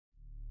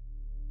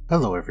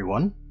Hello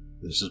everyone,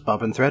 this is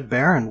Bobbin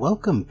Threadbare and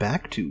welcome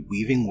back to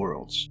Weaving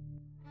Worlds.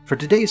 For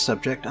today's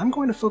subject, I'm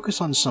going to focus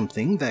on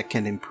something that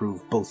can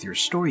improve both your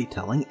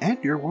storytelling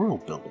and your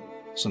world building,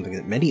 something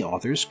that many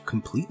authors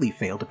completely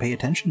fail to pay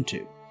attention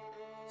to: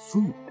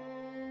 food.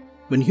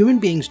 When human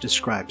beings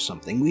describe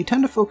something, we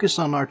tend to focus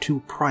on our two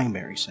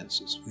primary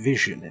senses,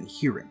 vision and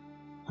hearing.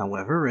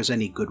 However, as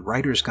any good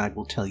writer's guide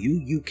will tell you,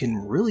 you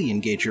can really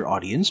engage your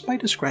audience by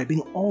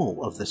describing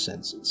all of the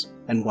senses,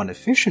 and one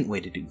efficient way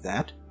to do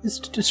that is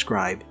to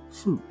describe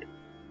food.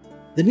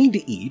 The need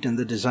to eat and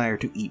the desire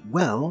to eat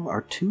well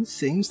are two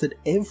things that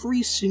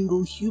every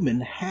single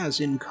human has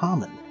in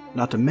common,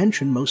 not to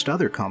mention most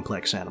other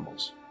complex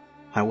animals.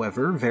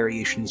 However,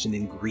 variations in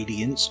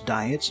ingredients,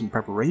 diets, and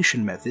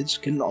preparation methods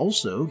can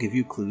also give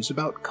you clues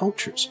about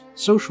cultures,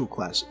 social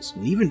classes,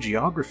 and even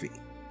geography.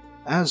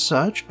 As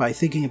such, by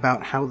thinking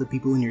about how the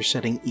people in your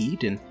setting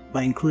eat and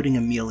by including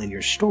a meal in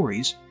your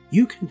stories,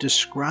 you can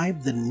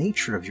describe the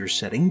nature of your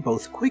setting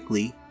both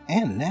quickly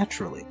and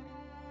naturally.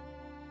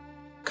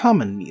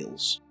 Common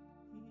meals.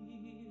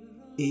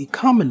 A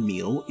common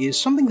meal is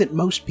something that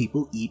most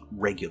people eat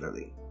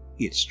regularly.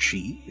 It's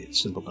cheap,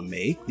 it's simple to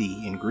make,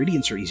 the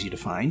ingredients are easy to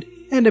find,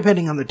 and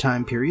depending on the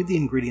time period, the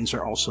ingredients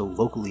are also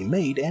locally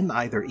made and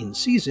either in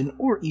season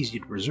or easy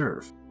to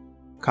preserve.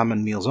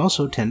 Common meals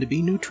also tend to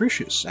be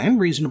nutritious and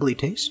reasonably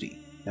tasty,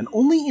 and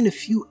only in a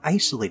few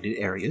isolated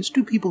areas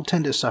do people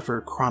tend to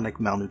suffer chronic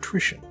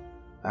malnutrition.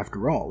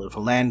 After all, if a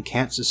land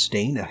can't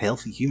sustain a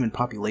healthy human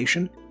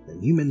population,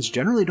 then humans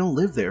generally don't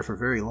live there for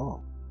very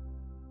long.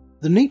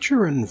 The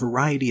nature and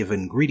variety of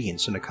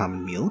ingredients in a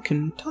common meal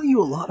can tell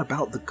you a lot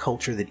about the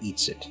culture that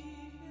eats it.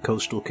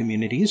 Coastal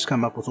communities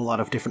come up with a lot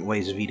of different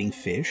ways of eating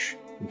fish,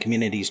 and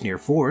communities near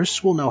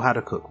forests will know how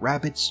to cook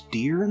rabbits,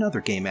 deer, and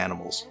other game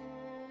animals.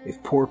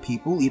 If poor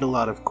people eat a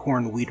lot of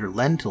corn, wheat, or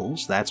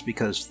lentils, that's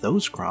because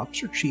those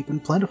crops are cheap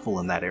and plentiful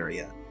in that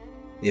area.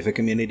 If a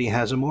community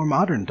has a more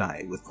modern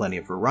diet with plenty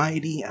of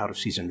variety,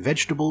 out-of-season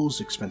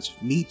vegetables,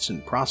 expensive meats,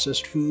 and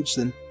processed foods,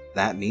 then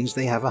that means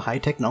they have a high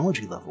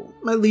technology level,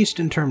 at least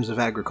in terms of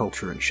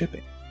agriculture and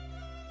shipping.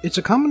 It's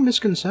a common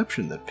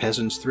misconception that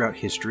peasants throughout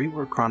history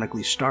were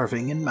chronically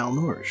starving and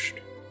malnourished.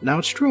 Now,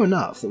 it's true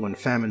enough that when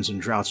famines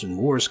and droughts and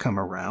wars come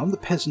around, the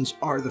peasants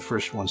are the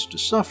first ones to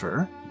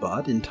suffer,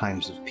 but in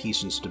times of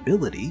peace and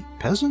stability,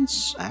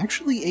 peasants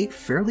actually ate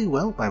fairly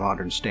well by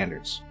modern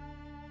standards.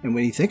 And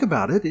when you think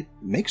about it, it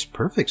makes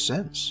perfect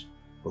sense.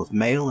 Both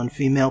male and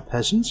female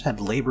peasants had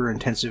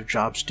labor-intensive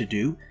jobs to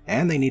do,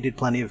 and they needed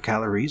plenty of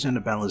calories and a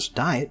balanced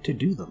diet to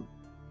do them.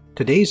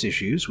 Today's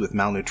issues with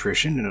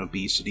malnutrition and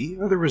obesity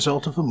are the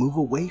result of a move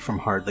away from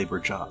hard labor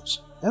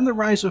jobs, and the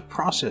rise of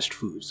processed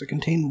foods that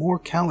contain more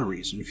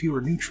calories and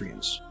fewer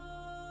nutrients.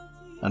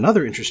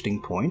 Another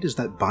interesting point is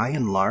that by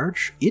and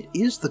large, it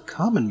is the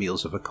common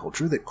meals of a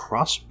culture that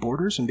cross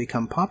borders and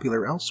become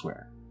popular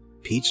elsewhere.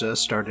 Pizza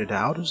started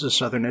out as a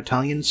southern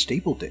Italian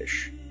staple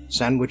dish.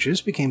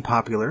 Sandwiches became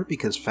popular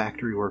because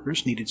factory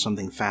workers needed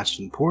something fast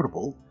and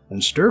portable,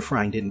 and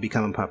stir-frying didn't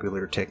become a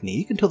popular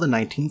technique until the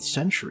 19th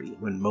century,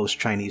 when most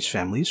Chinese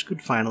families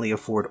could finally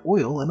afford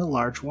oil and a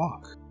large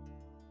wok.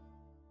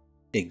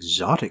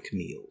 Exotic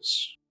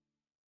meals.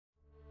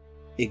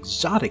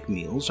 Exotic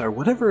meals are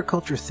whatever a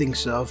culture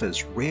thinks of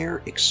as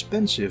rare,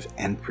 expensive,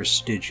 and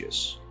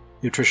prestigious.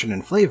 Nutrition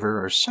and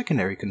flavor are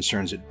secondary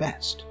concerns at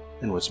best,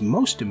 and what's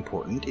most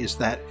important is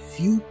that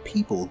few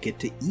people get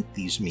to eat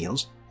these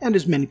meals, and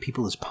as many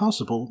people as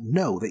possible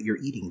know that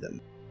you're eating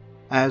them.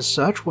 As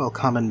such, while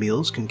common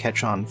meals can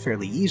catch on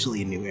fairly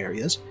easily in new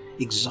areas,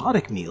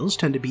 exotic meals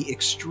tend to be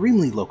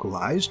extremely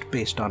localized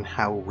based on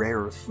how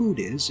rare a food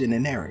is in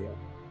an area.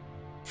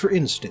 For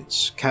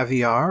instance,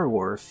 caviar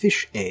or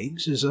fish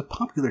eggs is a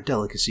popular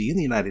delicacy in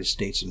the United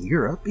States and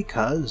Europe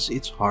because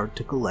it's hard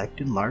to collect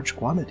in large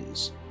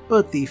quantities,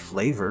 but the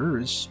flavor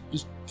is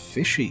just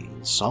fishy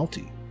and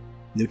salty.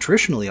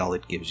 Nutritionally, all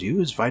it gives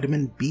you is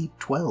vitamin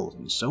B12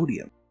 and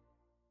sodium.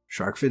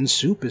 Shark fin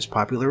soup is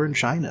popular in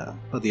China,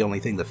 but the only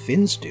thing the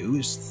fins do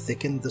is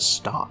thicken the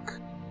stock.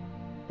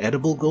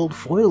 Edible gold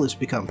foil has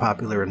become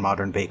popular in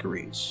modern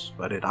bakeries,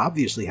 but it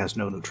obviously has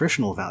no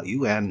nutritional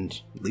value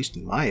and, at least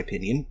in my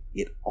opinion,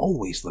 it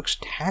always looks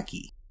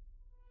tacky.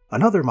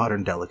 Another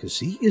modern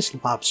delicacy is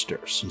lobster,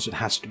 since it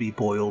has to be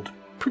boiled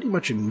pretty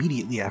much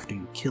immediately after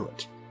you kill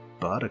it.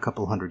 But a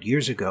couple hundred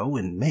years ago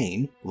in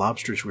Maine,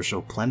 lobsters were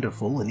so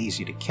plentiful and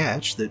easy to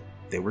catch that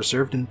they were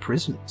served in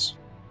prisons.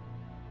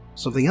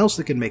 Something else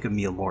that can make a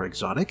meal more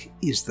exotic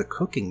is the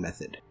cooking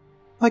method.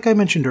 Like I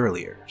mentioned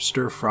earlier,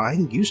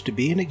 stir-frying used to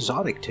be an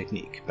exotic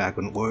technique back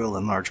when oil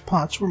and large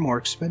pots were more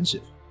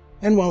expensive.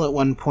 And while at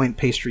one point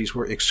pastries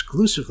were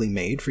exclusively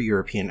made for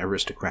European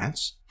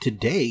aristocrats,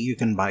 today you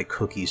can buy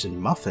cookies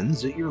and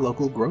muffins at your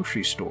local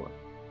grocery store.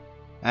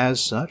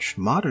 As such,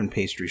 modern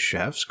pastry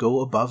chefs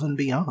go above and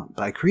beyond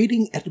by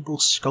creating edible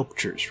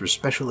sculptures for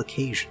special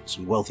occasions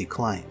and wealthy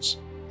clients,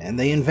 and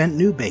they invent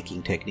new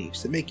baking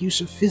techniques that make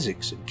use of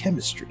physics and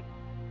chemistry.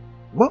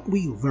 What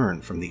we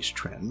learn from these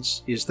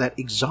trends is that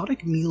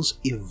exotic meals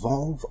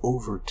evolve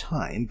over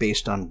time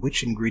based on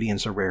which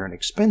ingredients are rare and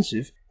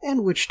expensive,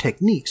 and which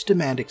techniques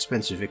demand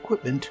expensive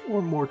equipment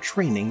or more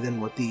training than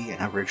what the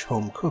average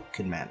home cook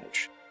can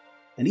manage.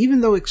 And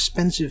even though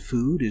expensive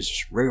food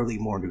is rarely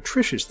more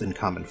nutritious than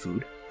common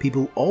food,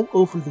 people all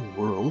over the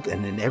world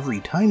and in every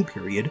time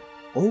period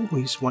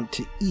always want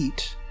to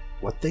eat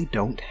what they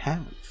don't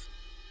have.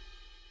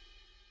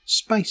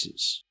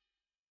 Spices.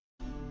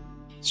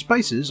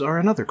 Spices are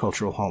another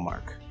cultural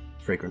hallmark.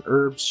 Fragrant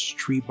herbs,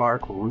 tree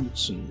bark,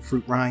 roots, and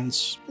fruit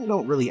rinds, they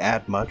don't really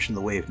add much in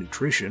the way of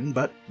nutrition,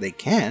 but they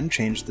can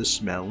change the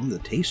smell and the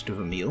taste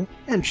of a meal,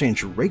 and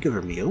change a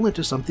regular meal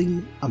into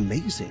something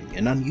amazing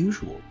and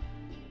unusual.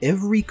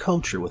 Every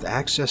culture with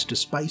access to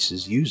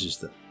spices uses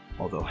them,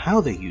 although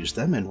how they use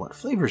them and what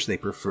flavors they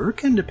prefer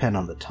can depend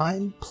on the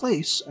time,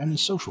 place, and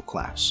social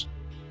class.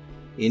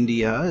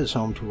 India is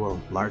home to a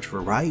large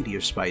variety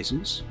of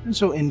spices, and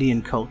so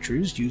Indian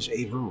cultures use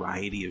a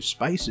variety of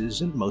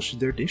spices in most of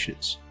their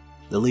dishes.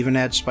 They'll even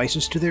add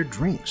spices to their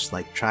drinks,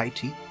 like chai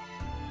tea.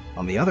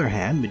 On the other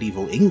hand,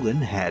 medieval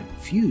England had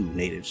few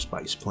native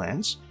spice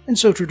plants, and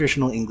so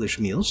traditional English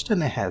meals tend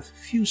to have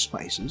few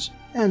spices,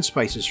 and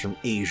spices from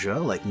Asia,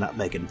 like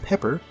nutmeg and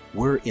pepper,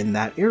 were in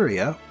that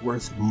area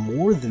worth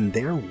more than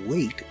their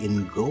weight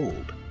in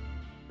gold.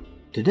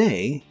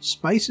 Today,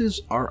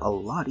 spices are a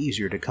lot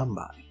easier to come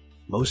by.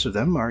 Most of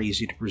them are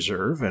easy to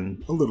preserve,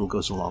 and a little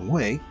goes a long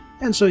way,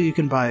 and so you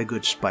can buy a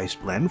good spice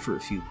blend for a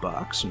few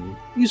bucks and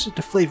use it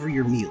to flavor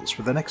your meals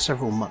for the next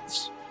several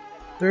months.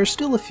 There are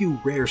still a few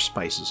rare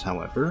spices,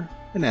 however,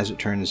 and as it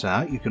turns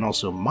out, you can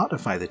also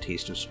modify the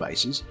taste of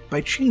spices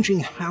by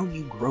changing how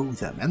you grow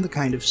them and the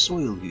kind of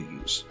soil you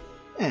use.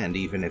 And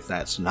even if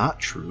that's not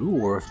true,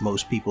 or if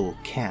most people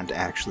can't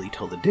actually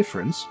tell the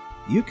difference,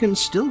 you can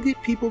still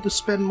get people to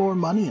spend more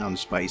money on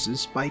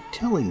spices by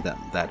telling them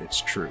that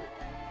it's true.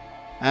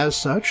 As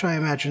such, I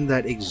imagine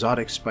that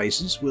exotic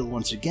spices will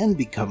once again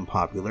become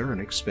popular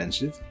and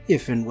expensive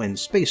if and when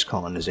space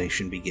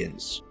colonization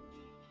begins.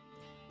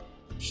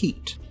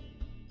 Heat.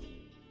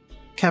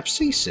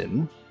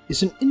 Capsaicin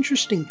is an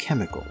interesting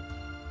chemical.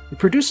 It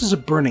produces a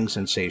burning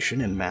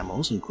sensation in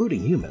mammals,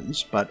 including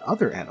humans, but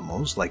other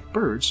animals, like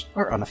birds,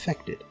 are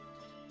unaffected.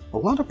 A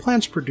lot of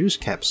plants produce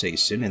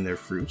capsaicin in their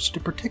fruits to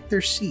protect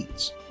their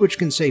seeds, which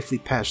can safely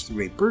pass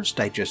through a bird's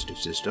digestive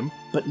system,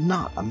 but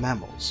not a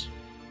mammal's.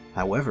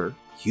 However,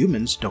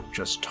 humans don't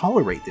just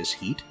tolerate this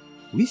heat,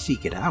 we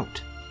seek it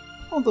out,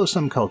 although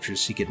some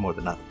cultures seek it more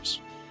than others.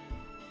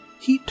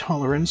 Heat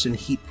tolerance and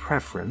heat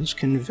preference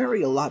can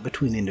vary a lot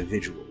between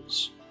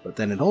individuals, but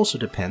then it also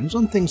depends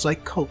on things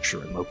like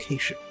culture and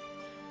location.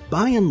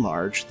 By and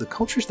large, the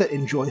cultures that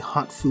enjoy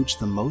hot foods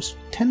the most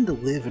tend to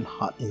live in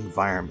hot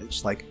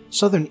environments like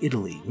southern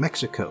Italy,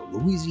 Mexico,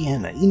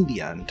 Louisiana,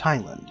 India, and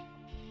Thailand.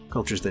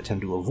 Cultures that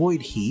tend to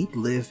avoid heat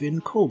live in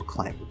cold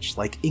climates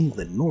like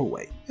England,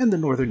 Norway, and the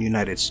northern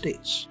United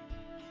States.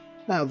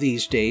 Now,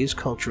 these days,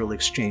 cultural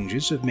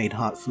exchanges have made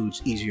hot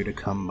foods easier to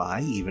come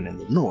by even in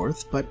the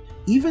north, but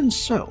even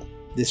so,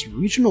 this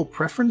regional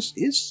preference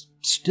is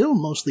still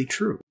mostly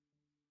true.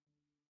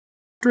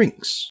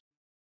 Drinks.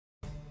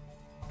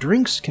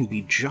 Drinks can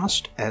be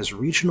just as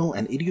regional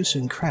and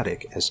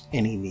idiosyncratic as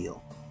any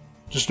meal.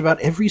 Just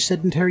about every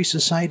sedentary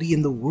society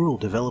in the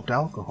world developed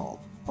alcohol,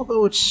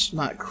 although it's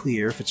not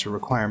clear if it's a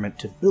requirement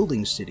to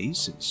building cities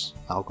since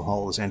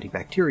alcohol is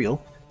antibacterial,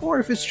 or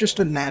if it's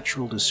just a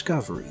natural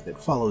discovery that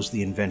follows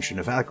the invention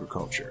of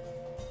agriculture.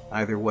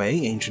 Either way,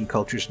 ancient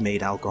cultures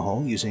made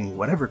alcohol using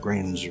whatever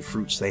grains or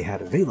fruits they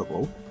had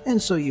available,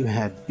 and so you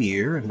had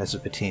beer in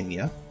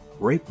Mesopotamia,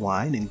 grape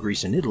wine in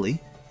Greece and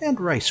Italy, and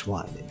rice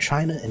wine in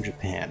China and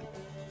Japan.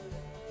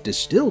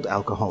 Distilled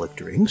alcoholic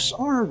drinks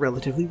are a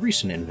relatively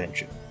recent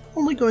invention,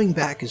 only going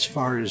back as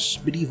far as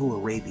medieval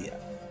Arabia.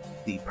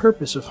 The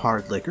purpose of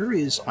hard liquor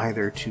is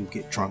either to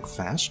get drunk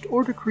fast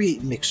or to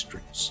create mixed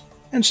drinks,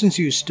 and since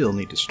you still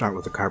need to start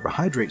with a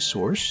carbohydrate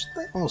source,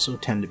 they also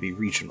tend to be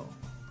regional.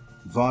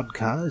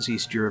 Vodka is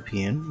East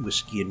European,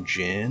 whiskey and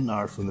gin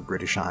are from the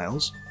British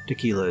Isles,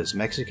 tequila is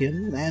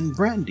Mexican, and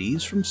brandy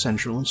is from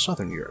Central and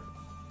Southern Europe.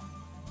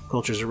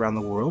 Cultures around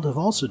the world have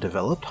also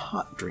developed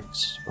hot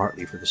drinks,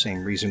 partly for the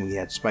same reason we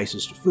add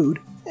spices to food,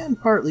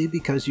 and partly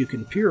because you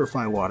can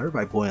purify water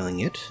by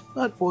boiling it,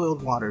 but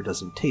boiled water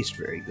doesn't taste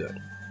very good.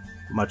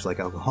 Much like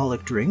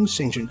alcoholic drinks,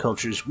 ancient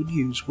cultures would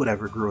use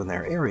whatever grew in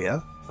their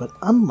area, but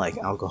unlike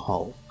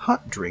alcohol,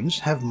 hot drinks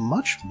have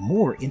much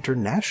more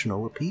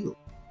international appeal.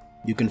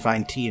 You can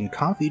find tea and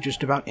coffee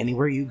just about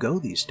anywhere you go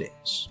these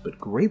days, but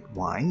grape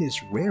wine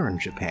is rare in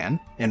Japan,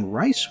 and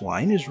rice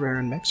wine is rare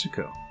in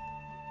Mexico.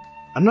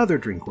 Another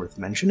drink worth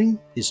mentioning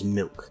is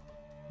milk.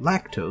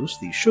 Lactose,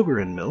 the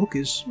sugar in milk,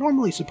 is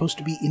normally supposed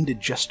to be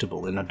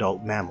indigestible in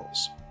adult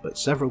mammals, but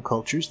several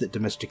cultures that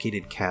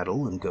domesticated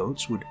cattle and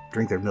goats would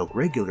drink their milk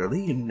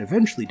regularly and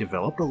eventually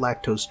developed a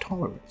lactose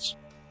tolerance.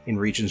 In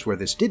regions where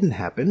this didn't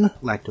happen,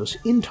 lactose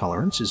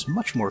intolerance is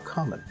much more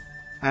common.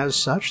 As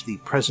such, the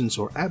presence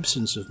or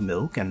absence of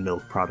milk and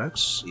milk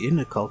products in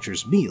a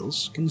culture's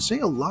meals can say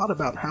a lot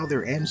about how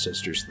their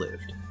ancestors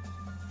lived.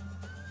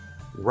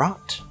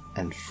 rot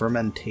and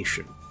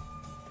fermentation.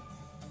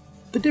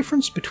 The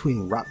difference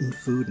between rotten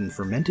food and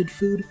fermented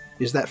food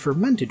is that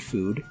fermented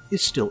food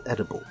is still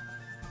edible.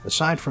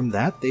 Aside from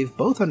that, they've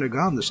both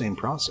undergone the same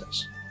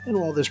process. And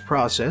while this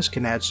process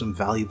can add some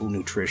valuable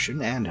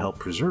nutrition and help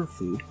preserve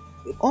food,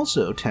 it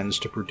also tends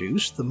to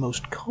produce the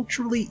most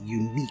culturally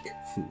unique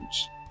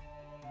foods.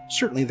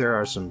 Certainly there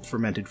are some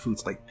fermented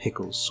foods like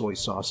pickles, soy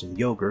sauce, and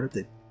yogurt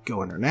that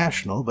go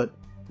international, but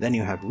then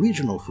you have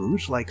regional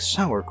foods like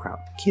sauerkraut,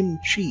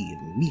 kimchi,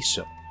 and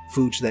miso.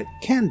 Foods that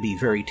can be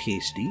very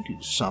tasty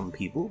to some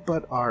people,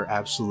 but are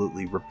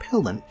absolutely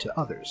repellent to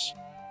others.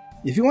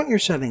 If you want your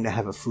setting to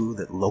have a food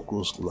that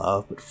locals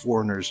love but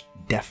foreigners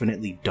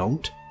definitely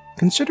don't,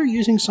 consider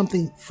using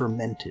something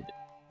fermented.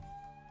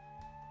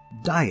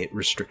 Diet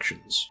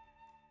restrictions.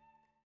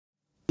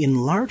 In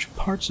large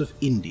parts of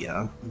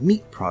India,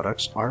 meat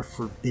products are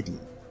forbidden,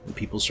 and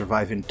people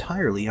survive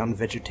entirely on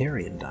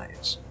vegetarian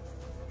diets.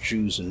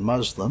 Jews and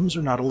Muslims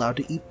are not allowed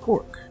to eat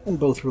pork, and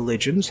both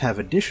religions have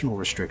additional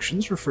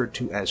restrictions referred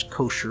to as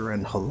kosher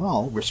and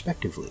halal,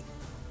 respectively.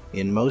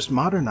 In most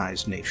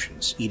modernized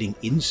nations, eating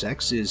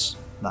insects is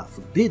not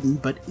forbidden,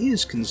 but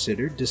is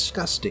considered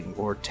disgusting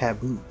or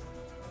taboo.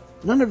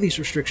 None of these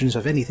restrictions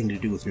have anything to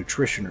do with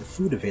nutrition or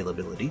food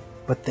availability,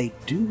 but they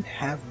do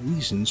have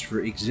reasons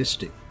for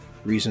existing,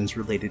 reasons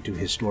related to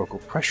historical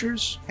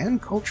pressures and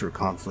culture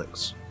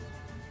conflicts.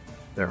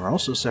 There are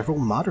also several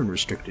modern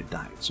restricted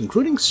diets,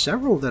 including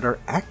several that are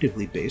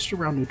actively based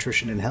around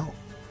nutrition and health.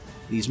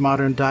 These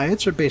modern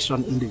diets are based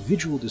on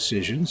individual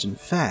decisions and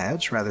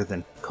fads rather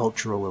than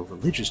cultural or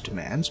religious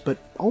demands, but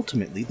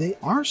ultimately they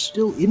are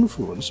still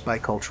influenced by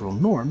cultural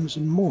norms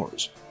and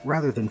mores,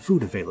 rather than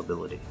food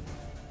availability.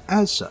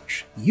 As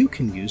such, you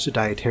can use a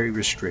dietary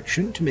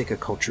restriction to make a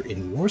culture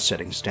in your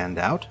setting stand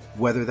out,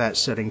 whether that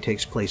setting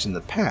takes place in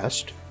the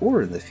past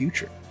or in the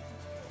future.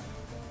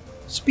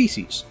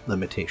 Species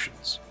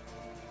limitations.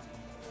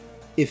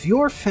 If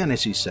your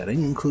fantasy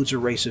setting includes a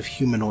race of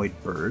humanoid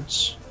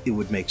birds, it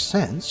would make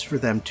sense for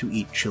them to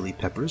eat chili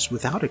peppers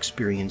without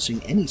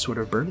experiencing any sort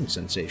of burning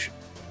sensation.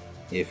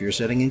 If your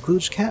setting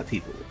includes cat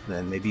people,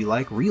 then maybe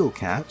like real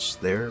cats,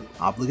 they're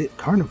obligate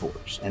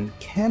carnivores and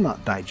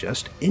cannot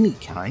digest any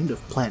kind of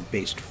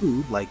plant-based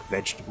food like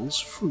vegetables,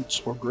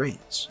 fruits, or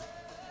grains.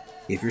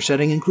 If your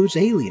setting includes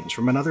aliens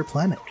from another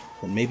planet,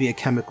 then maybe a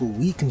chemical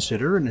we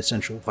consider an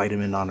essential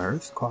vitamin on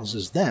Earth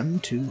causes them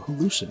to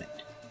hallucinate.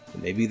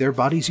 Maybe their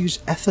bodies use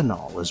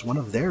ethanol as one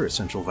of their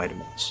essential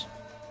vitamins.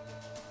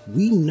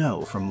 We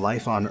know from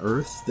life on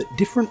Earth that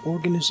different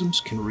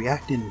organisms can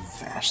react in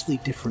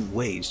vastly different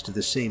ways to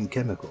the same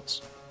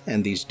chemicals,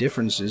 and these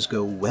differences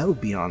go well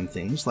beyond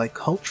things like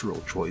cultural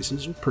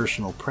choices or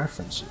personal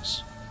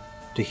preferences.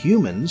 To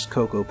humans,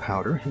 cocoa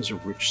powder has a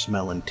rich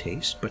smell and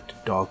taste, but to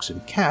dogs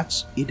and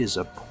cats, it is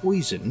a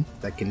poison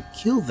that can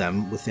kill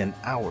them within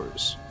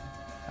hours.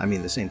 I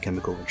mean, the same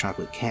chemical in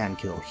chocolate can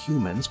kill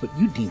humans, but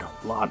you'd need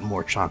a lot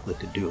more chocolate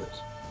to do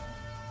it.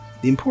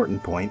 The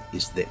important point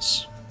is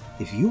this.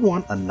 If you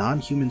want a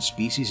non-human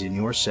species in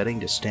your setting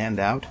to stand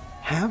out,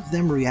 have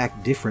them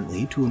react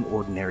differently to an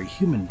ordinary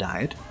human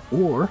diet,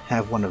 or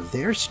have one of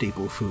their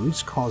staple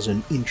foods cause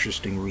an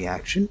interesting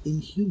reaction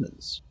in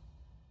humans.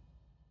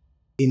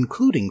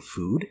 Including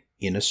food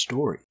in a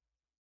story.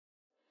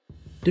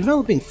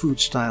 Developing food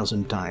styles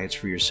and diets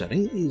for your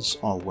setting is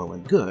all well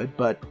and good,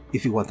 but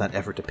if you want that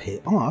effort to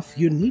pay off,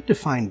 you need to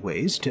find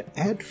ways to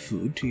add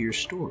food to your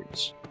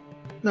stories.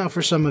 Now,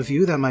 for some of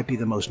you, that might be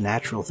the most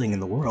natural thing in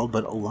the world,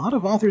 but a lot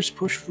of authors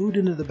push food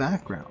into the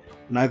background.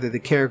 Either the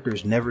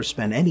characters never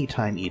spend any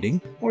time eating,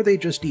 or they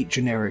just eat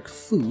generic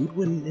food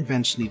when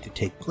events need to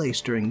take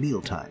place during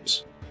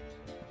mealtimes.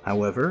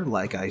 However,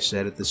 like I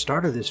said at the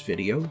start of this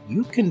video,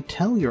 you can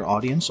tell your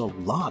audience a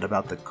lot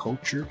about the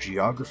culture,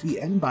 geography,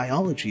 and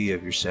biology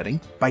of your setting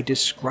by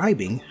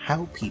describing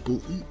how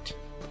people eat.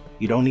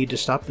 You don't need to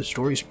stop the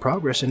story's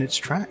progress in its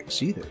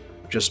tracks either.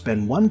 Just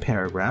spend one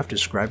paragraph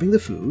describing the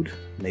food,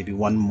 maybe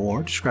one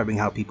more describing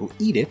how people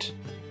eat it,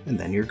 and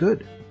then you're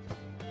good.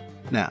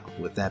 Now,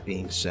 with that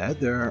being said,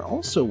 there are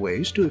also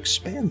ways to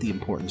expand the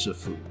importance of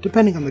food,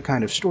 depending on the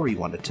kind of story you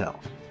want to tell.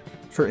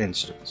 For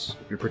instance,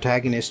 if your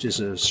protagonist is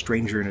a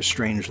stranger in a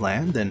strange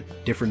land, then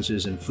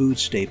differences in food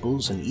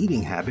staples and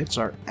eating habits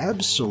are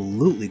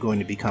absolutely going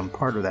to become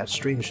part of that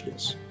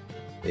strangeness.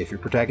 If your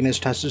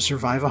protagonist has to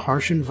survive a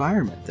harsh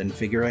environment, then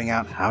figuring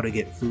out how to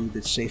get food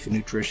that's safe and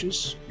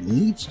nutritious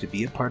needs to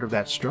be a part of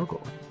that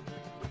struggle.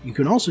 You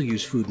can also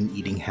use food and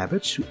eating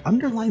habits to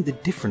underline the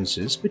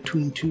differences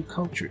between two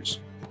cultures,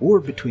 or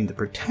between the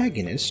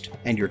protagonist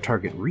and your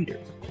target reader.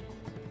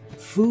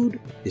 Food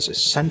is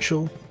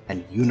essential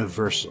and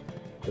universal,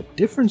 but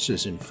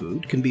differences in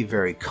food can be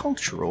very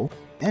cultural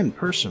and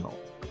personal.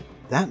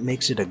 That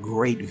makes it a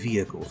great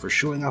vehicle for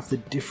showing off the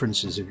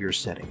differences of your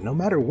setting, no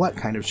matter what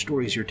kind of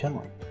stories you're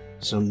telling.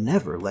 So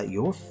never let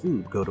your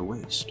food go to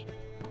waste.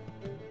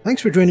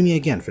 Thanks for joining me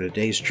again for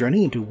today's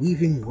journey into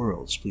Weaving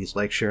Worlds. Please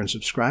like, share, and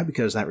subscribe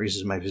because that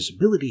raises my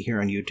visibility here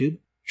on YouTube.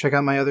 Check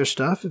out my other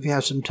stuff if you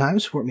have some time,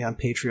 support me on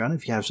Patreon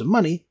if you have some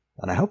money,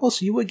 and I hope I'll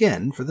see you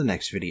again for the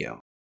next video.